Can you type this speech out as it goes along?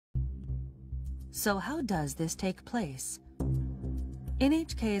So how does this take place?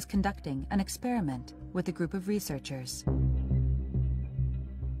 NHK is conducting an experiment with a group of researchers.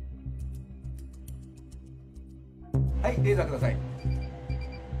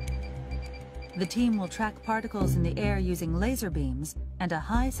 The team will track particles in the air using laser beams and a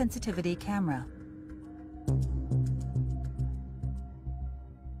high-sensitivity camera.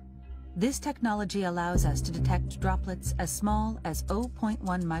 This technology allows us to detect droplets as small as 0.1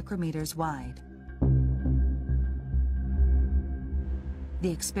 micrometers wide.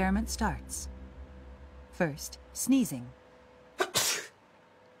 The experiment starts. First, sneezing.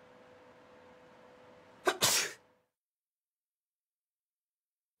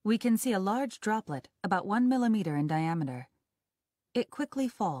 We can see a large droplet about 1 millimeter in diameter. It quickly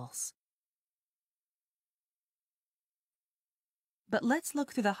falls. But let's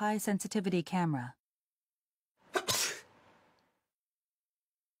look through the high-sensitivity camera.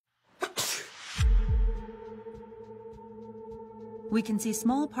 We can see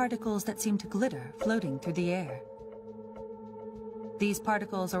small particles that seem to glitter floating through the air. These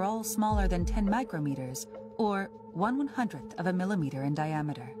particles are all smaller than 10 micrometers, or 1/100th of a millimeter in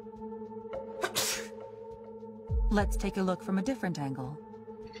diameter. Let's take a look from a different angle.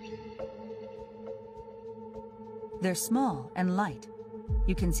 They're small and light.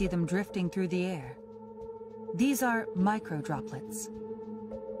 You can see them drifting through the air. These are microdroplets.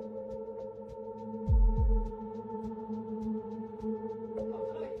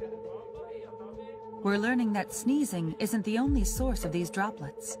 We're learning that sneezing isn't the only source of these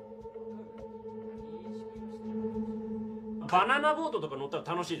droplets.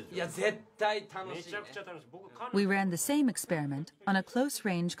 We ran the same experiment on a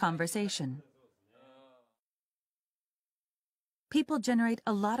close-range conversation. People generate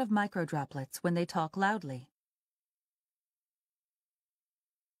a lot of microdroplets when they talk loudly.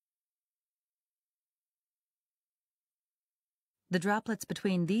 The droplets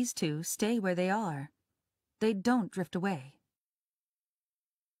between these two stay where they are. They don't drift away.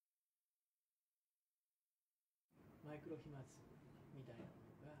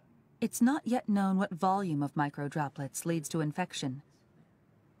 It's not yet known what volume of microdroplets leads to infection.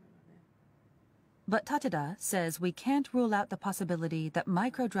 But Tateda says we can't rule out the possibility that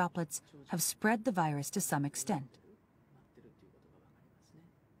microdroplets have spread the virus to some extent.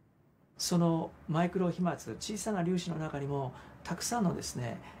 そのマイクロ飛沫、小さな粒子の中にもたくさんのです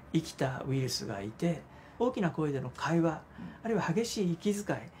ね、生きたウイルスがいて、大きな声での会話、あるいは激しい息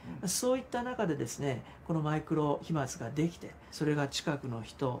遣い、そういった中でですね、このマイクロ飛沫ができて、それが近くの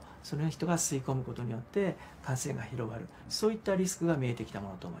人、その人が吸い込むことによって感染が広がる、そういったリスクが見えてきたも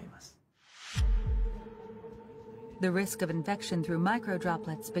のと思います。The risk of infection through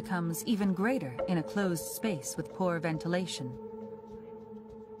microdroplets becomes even greater in a closed space with poor ventilation.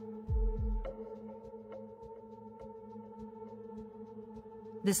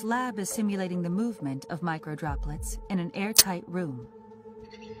 This lab is simulating the movement of microdroplets in an airtight room.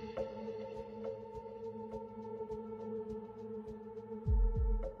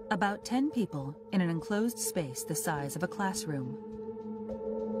 About 10 people in an enclosed space the size of a classroom.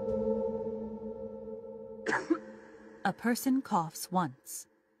 A person coughs once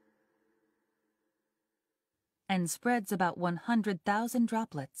and spreads about 100,000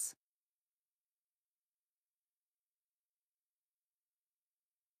 droplets.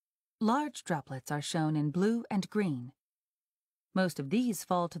 Large droplets are shown in blue and green. Most of these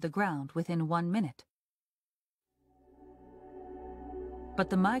fall to the ground within 1 minute. But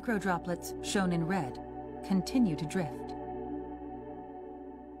the microdroplets, shown in red, continue to drift.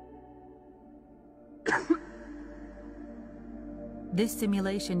 This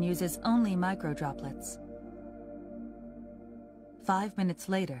simulation uses only microdroplets. 5 minutes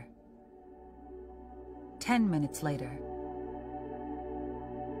later, 10 minutes later,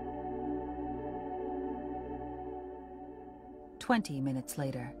 20 minutes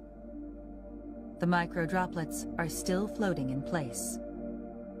later, the microdroplets are still floating in place.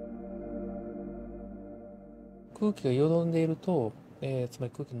 空気がよどんでいると、つま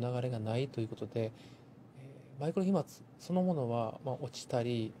り空気の流れがないということで、マイクロ飛沫そのものは、落ちた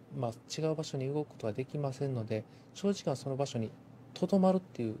り、違う場所に動くことができませんので、長時間その場所にとどまるっ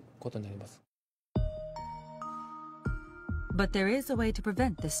ていうことになります。But there is a way to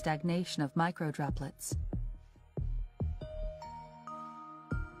prevent this stagnation of microdroplets.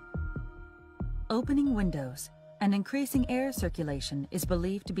 Opening windows and increasing air circulation is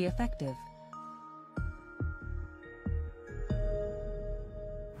believed to be effective.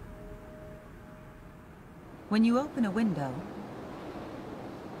 When you open a window,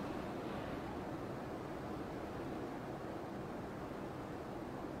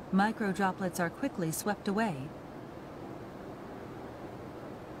 Micro droplets are quickly swept away.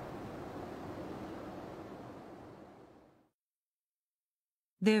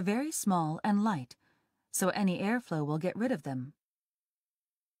 They're very small and light, so any airflow will get rid of them.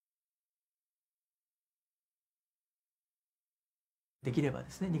「できれば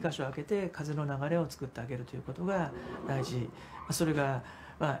ですね、2箇所開けて風の流れを作ってあげるということが大事。それが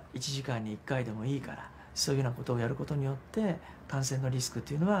1時間に1回でもいいから、そういうようなことをやることによって感染のリスク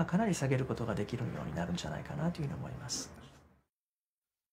というのはかなり下げることができるようになるんじゃないかなというふうに思います。